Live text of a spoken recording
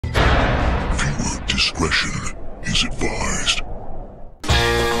discretion is advised.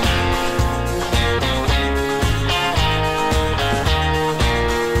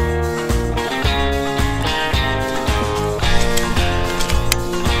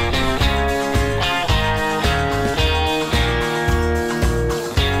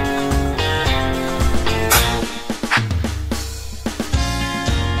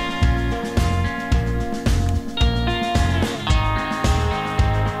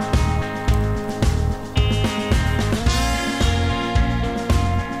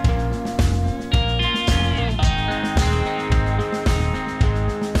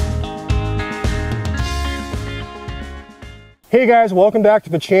 Hey guys, welcome back to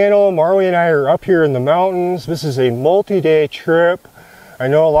the channel. Marley and I are up here in the mountains. This is a multi-day trip. I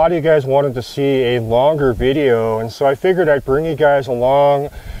know a lot of you guys wanted to see a longer video, and so I figured I'd bring you guys along.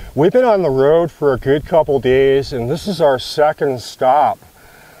 We've been on the road for a good couple days, and this is our second stop.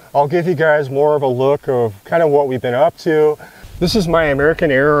 I'll give you guys more of a look of kind of what we've been up to. This is my American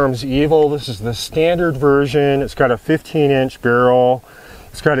Air Arms EVOL. This is the standard version. It's got a 15-inch barrel.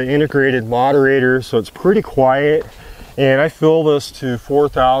 It's got an integrated moderator, so it's pretty quiet. And I fill this to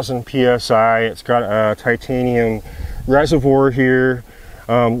 4,000 psi. It's got a titanium reservoir here,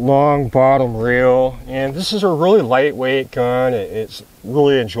 long bottom rail, and this is a really lightweight gun. It's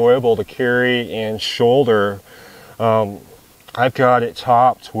really enjoyable to carry and shoulder. I've got it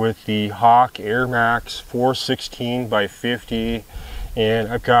topped with the Hawk Air Max 416x50,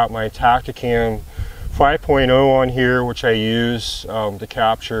 and I've got my Tacticam 5.0 on here, which I use to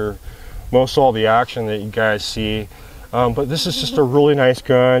capture most all the action that you guys see. But this is just a really nice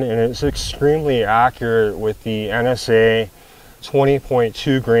gun, and it's extremely accurate with the NSA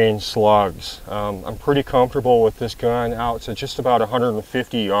 20.2 grain slugs. I'm pretty comfortable with this gun out to just about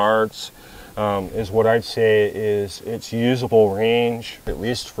 150 yards is what I'd say is its usable range, at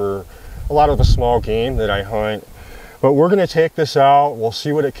least for a lot of the small game that I hunt. But we're going to take this out, we'll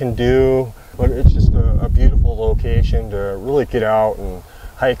see what it can do, but it's just a beautiful location to really get out and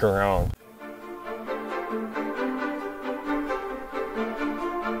hike around.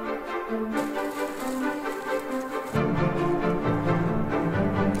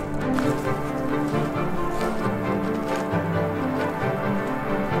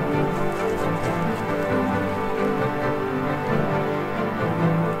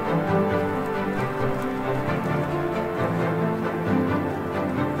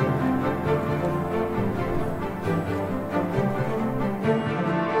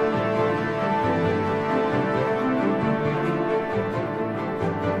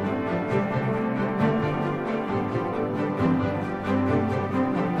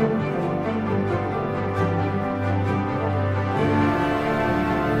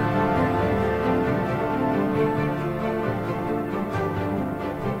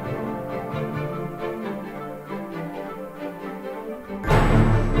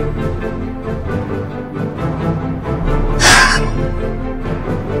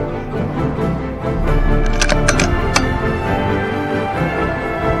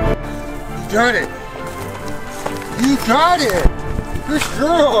 Got it! You got it! Good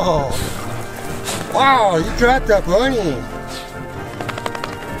girl! Wow, you got that bunny!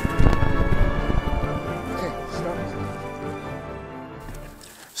 Okay, stop.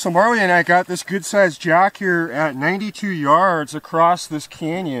 So Marley and I got this good sized jack here at 92 yards across this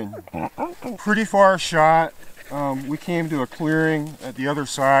canyon. Pretty far shot. We came to a clearing at the other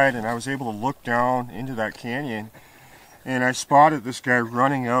side, and I was able to look down into that canyon. And I spotted this guy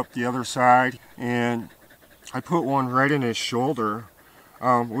running up the other side, and I put one right in his shoulder,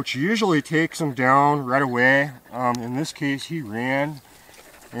 which usually takes him down right away. In this case, he ran,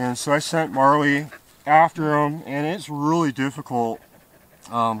 and so I sent Marley after him, and it's really difficult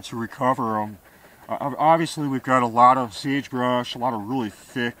to recover him. Obviously, we've got a lot of sagebrush, a lot of really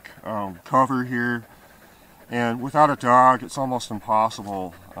thick cover here, and without a dog, it's almost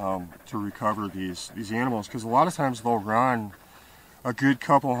impossible to recover these animals, because a lot of times they'll run a good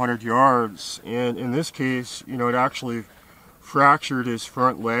couple hundred yards, and in this case, you know, it actually fractured his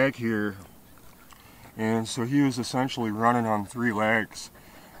front leg here, and so he was essentially running on 3 legs.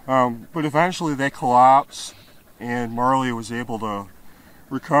 But eventually they collapsed, and Marley was able to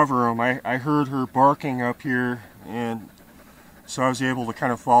recover him. I heard her barking up here, and so I was able to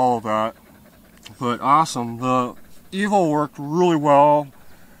kind of follow that. But awesome, the EVOL worked really well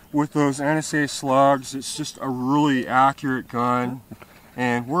with those NSA Slugs. It's just a really accurate gun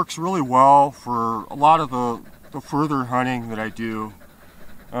and works really well for a lot of the further hunting that I do,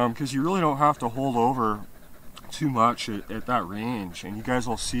 because you really don't have to hold over too much at that range, and you guys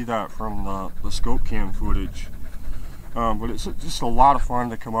will see that from the scope cam footage. But it's just a lot of fun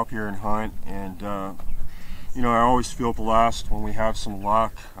to come up here and hunt, and you know, I always feel blessed when we have some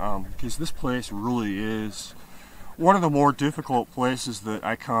luck, because this place really is one of the more difficult places that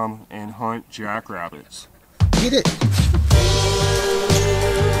I come and hunt jackrabbits. Get it!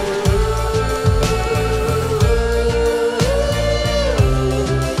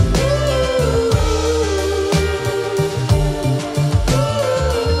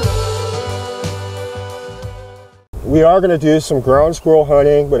 We are going to do some ground squirrel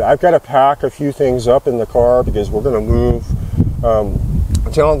hunting, but I've got to pack a few things up in the car because we're going to move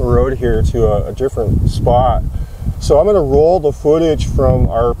down the road here to a different spot. So I'm going to roll the footage from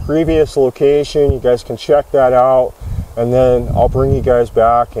our previous location. You guys can check that out, and then I'll bring you guys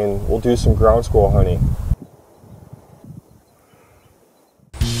back and we'll do some ground squirrel hunting.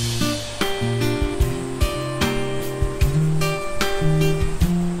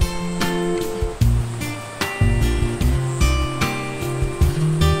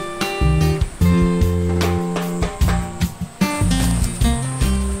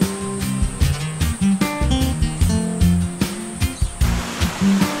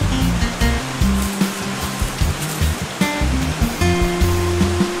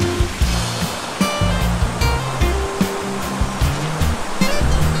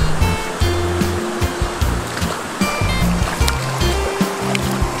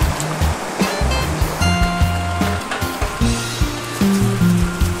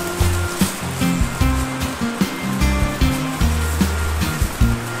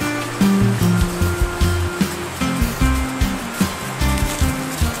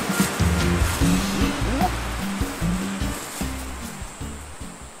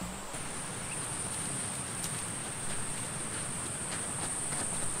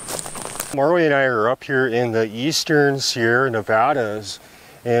 Marley and I are up here in the eastern Sierra Nevadas,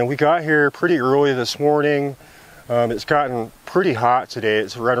 and we got here pretty early this morning. It's gotten pretty hot today.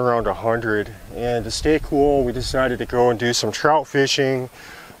 It's right around 100, and to stay cool we decided to go and do some trout fishing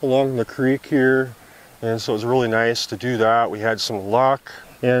along the creek here, and so it was really nice to do that. We had some luck.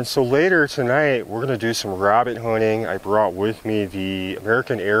 And so later tonight we're going to do some rabbit hunting. I brought with me the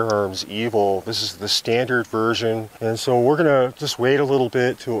American Air Arms EVOL. This is the standard version, and so we're going to just wait a little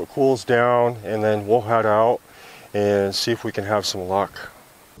bit till it cools down, and then we'll head out and see if we can have some luck.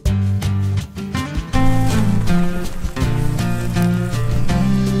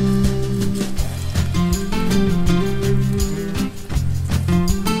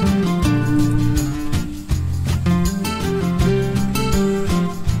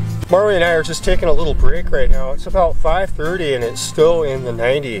 Marley and I are just taking a little break right now. It's about 5:30 and it's still in the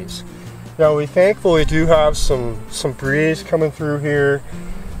 90s. Now we thankfully do have some breeze coming through here,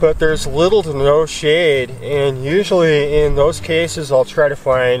 but there's little to no shade, and usually in those cases I'll try to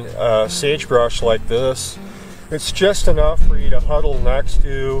find sagebrush like this. It's just enough for you to huddle next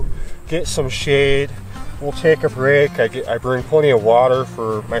to, get some shade. We'll take a break. I bring plenty of water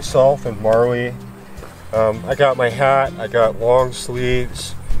for myself and Marley. I got my hat, I got long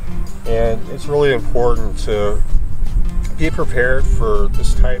sleeves. And it's really important to be prepared for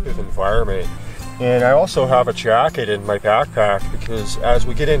this type of environment. And I also have a jacket in my backpack because as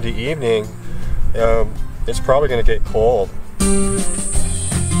we get into evening, it's probably going to get cold.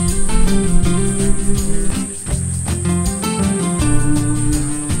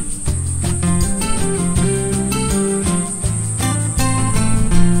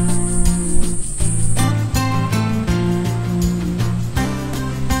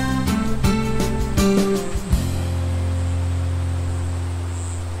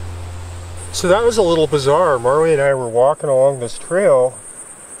 So that was a little bizarre. Marley and I were walking along this trail,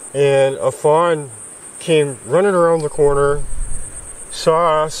 and a fawn came running around the corner,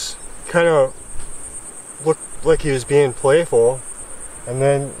 saw us, kind of looked like he was being playful, and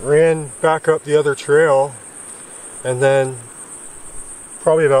then ran back up the other trail, and then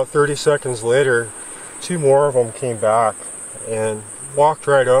probably about 30 seconds later, two more of them came back and walked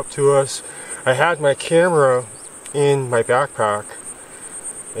right up to us. I had my camera in my backpack,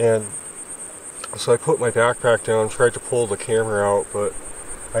 and so I put my backpack down, tried to pull the camera out, but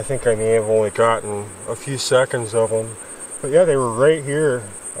I think I may have only gotten a few seconds of them. But yeah, they were right here,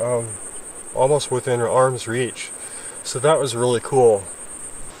 almost within arm's reach. So that was really cool.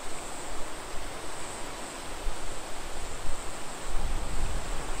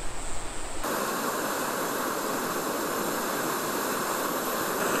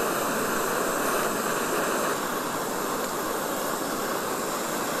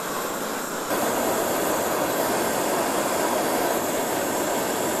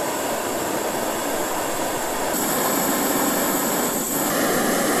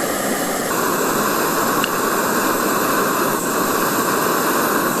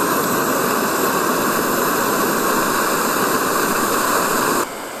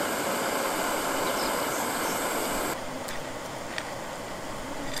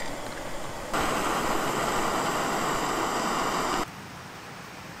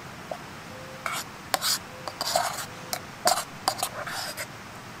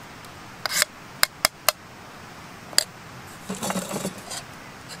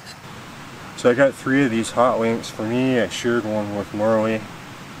 So I got 3 of these hot links for me. I shared one with Marley,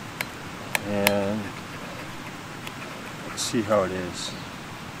 and let's see how it is.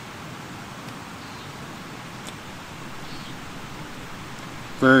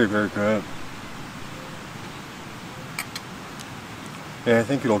 Very, very good. And I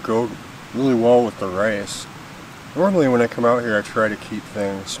think it'll go really well with the rice. Normally when I come out here I try to keep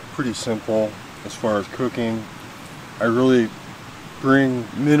things pretty simple as far as cooking. I really bring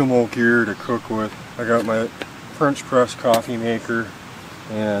minimal gear to cook with. I got my French press coffee maker,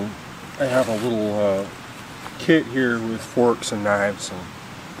 and I have a little kit here with forks and knives and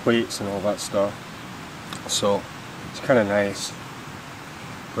plates and all that stuff. So it's kind of nice.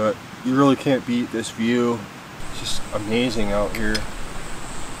 But you really can't beat this view. It's just amazing out here.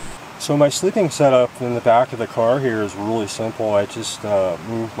 So my sleeping setup in the back of the car here is really simple. I just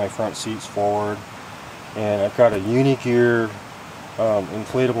moved my front seats forward, and I've got a Unigear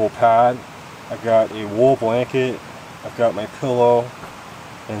inflatable pad. I've got a wool blanket. I've got my pillow,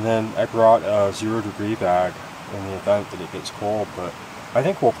 and then I brought a 0-degree bag in the event that it gets cold. But I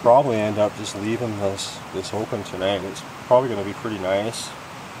think we'll probably end up just leaving this open tonight. It's probably going to be pretty nice.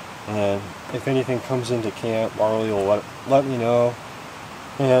 And if anything comes into camp, Marley will let me know.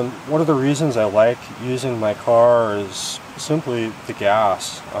 And one of the reasons I like using my car is simply the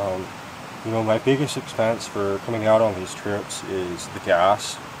gas. You know, my biggest expense for coming out on these trips is the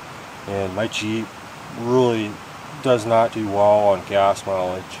gas. And my Jeep really does not do well on gas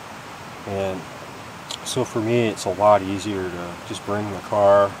mileage. And so for me, it's a lot easier to just bring the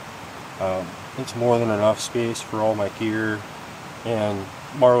car. It's more than enough space for all my gear and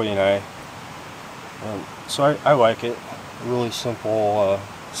Marley and I. So I like it. Really simple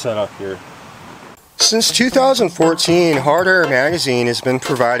setup here. Since 2014, Hard Air magazine has been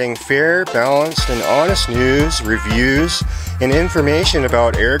providing fair, balanced, and honest news, reviews, and information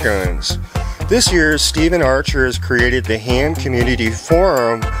about air guns. This year, Stephen Archer has created the Ham Community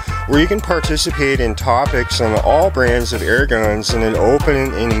Forum, where you can participate in topics on all brands of air guns in an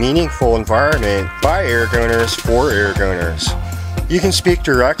open and meaningful environment by air gunners for air gunners. You can speak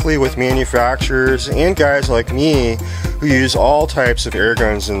directly with manufacturers and guys like me who use all types of air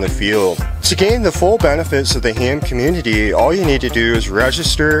guns in the field. To gain the full benefits of the Ham community, all you need to do is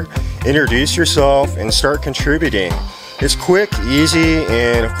register, introduce yourself, and start contributing. It's quick, easy,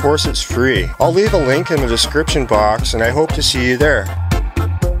 and of course it's free. I'll leave a link in the description box, and I hope to see you there.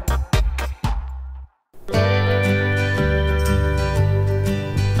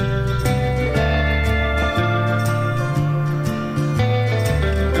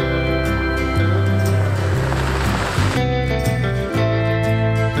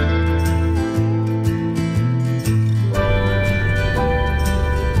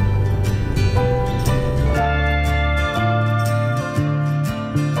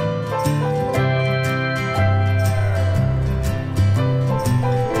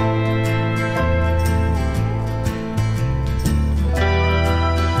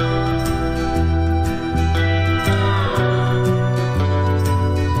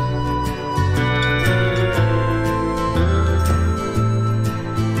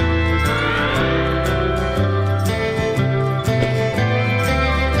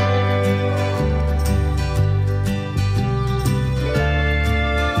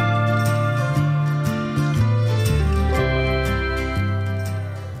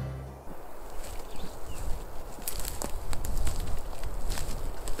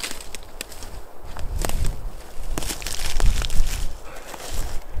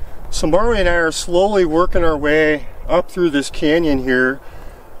 So Marley and I are slowly working our way up through this canyon here.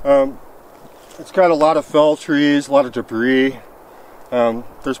 It's got a lot of fell trees, a lot of debris.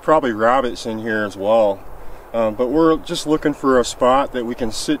 There's probably rabbits in here as well. But we're just looking for a spot that we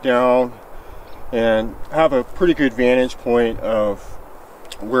can sit down and have a pretty good vantage point of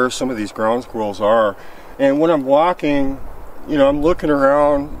where some of these ground squirrels are. And when I'm walking, you know, I'm looking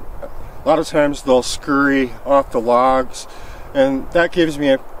around. A lot of times they'll scurry off the logs, and that gives me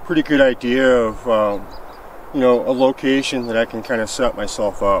a pretty good idea of you know, a location that I can kind of set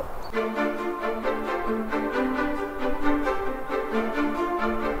myself up.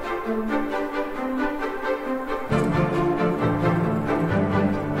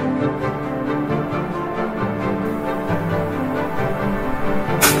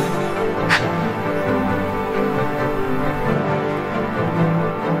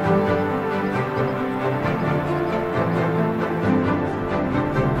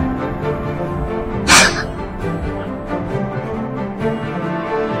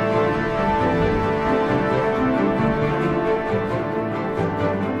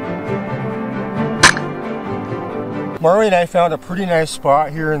 Marley and I found a pretty nice spot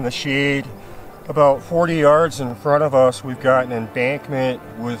here in the shade. About 40 yards in front of us, we've got an embankment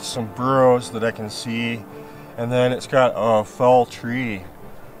with some burrows that I can see, and then it's got a fell tree.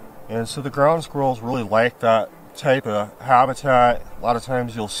 And so the ground squirrels really like that type of habitat. A lot of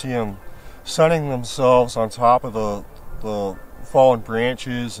times you'll see them sunning themselves on top of the fallen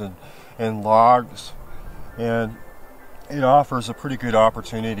branches and logs, and it offers a pretty good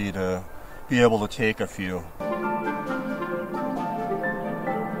opportunity to be able to take a few.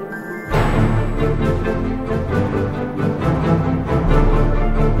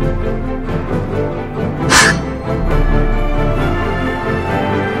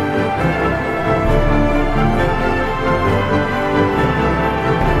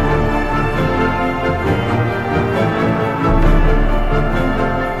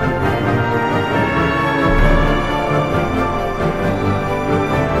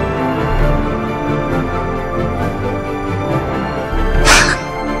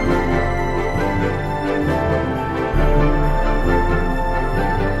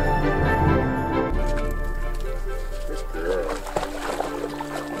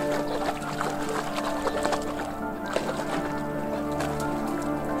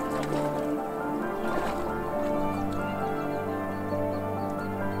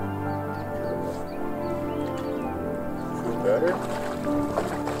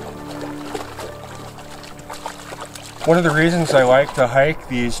 One of the reasons I like to hike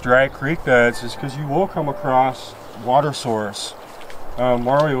these dry creek beds is because you will come across water source.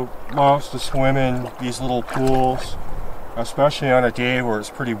 Marley loves to swim in these little pools, especially on a day where it's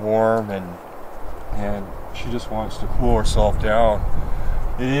pretty warm and she just wants to cool herself down.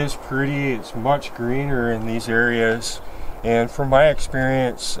 It is pretty, it's much greener in these areas, and from my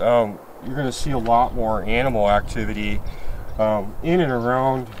experience, you're going to see a lot more animal activity in and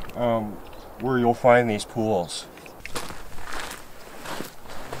around where you'll find these pools.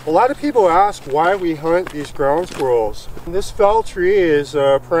 A lot of people ask why we hunt these ground squirrels. This fell tree is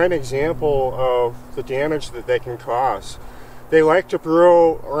a prime example of the damage that they can cause. They like to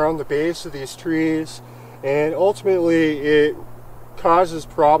burrow around the base of these trees, and ultimately it causes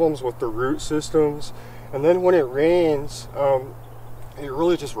problems with the root systems, and then when it rains it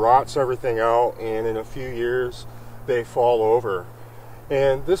really just rots everything out, and in a few years they fall over.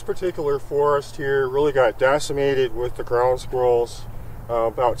 And this particular forest here really got decimated with the ground squirrels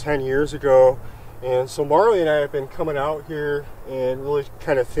about 10 years ago, and so Marley and I have been coming out here and really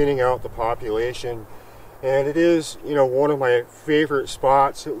kind of thinning out the population, and it is, you know, one of my favorite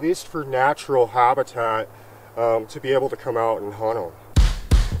spots, at least for natural habitat, to be able to come out and hunt them.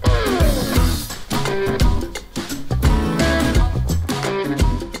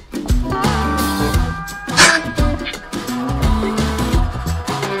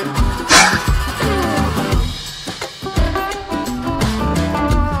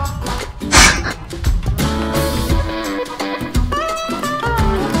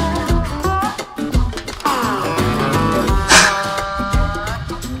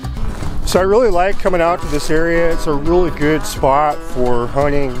 So I really like coming out to this area. It's a really good spot for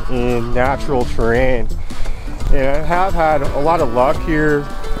hunting in natural terrain. And I have had a lot of luck here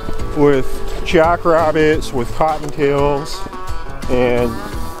with jackrabbits, with cottontails, and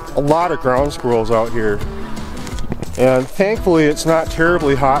a lot of ground squirrels out here. And thankfully it's not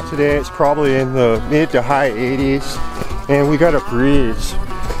terribly hot today. It's probably in the mid to high 80s, and we got a breeze.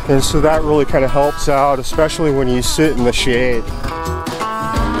 And so that really kind of helps out, especially when you sit in the shade.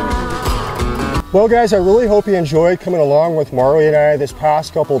 Well guys, I really hope you enjoyed coming along with Marley and I this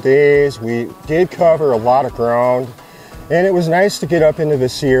past couple days. We did cover a lot of ground, and it was nice to get up into the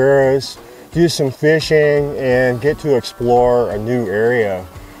Sierras, do some fishing, and get to explore a new area.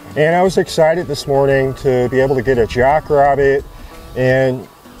 And I was excited this morning to be able to get a jackrabbit, and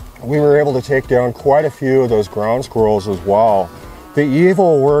we were able to take down quite a few of those ground squirrels as well. The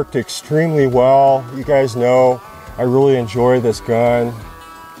Evil worked extremely well. You guys know I really enjoy this gun.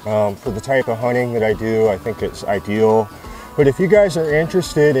 For the type of hunting that I do, I think it's ideal. But if you guys are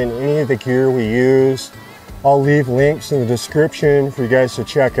interested in any of the gear we use, I'll leave links in the description for you guys to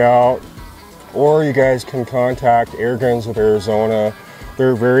check out, or you guys can contact Airguns of Arizona.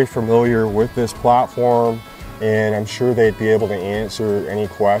 They're very familiar with this platform, and I'm sure they'd be able to answer any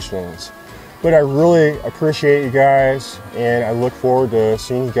questions. But I really appreciate you guys, and I look forward to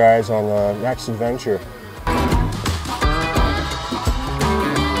seeing you guys on the next adventure.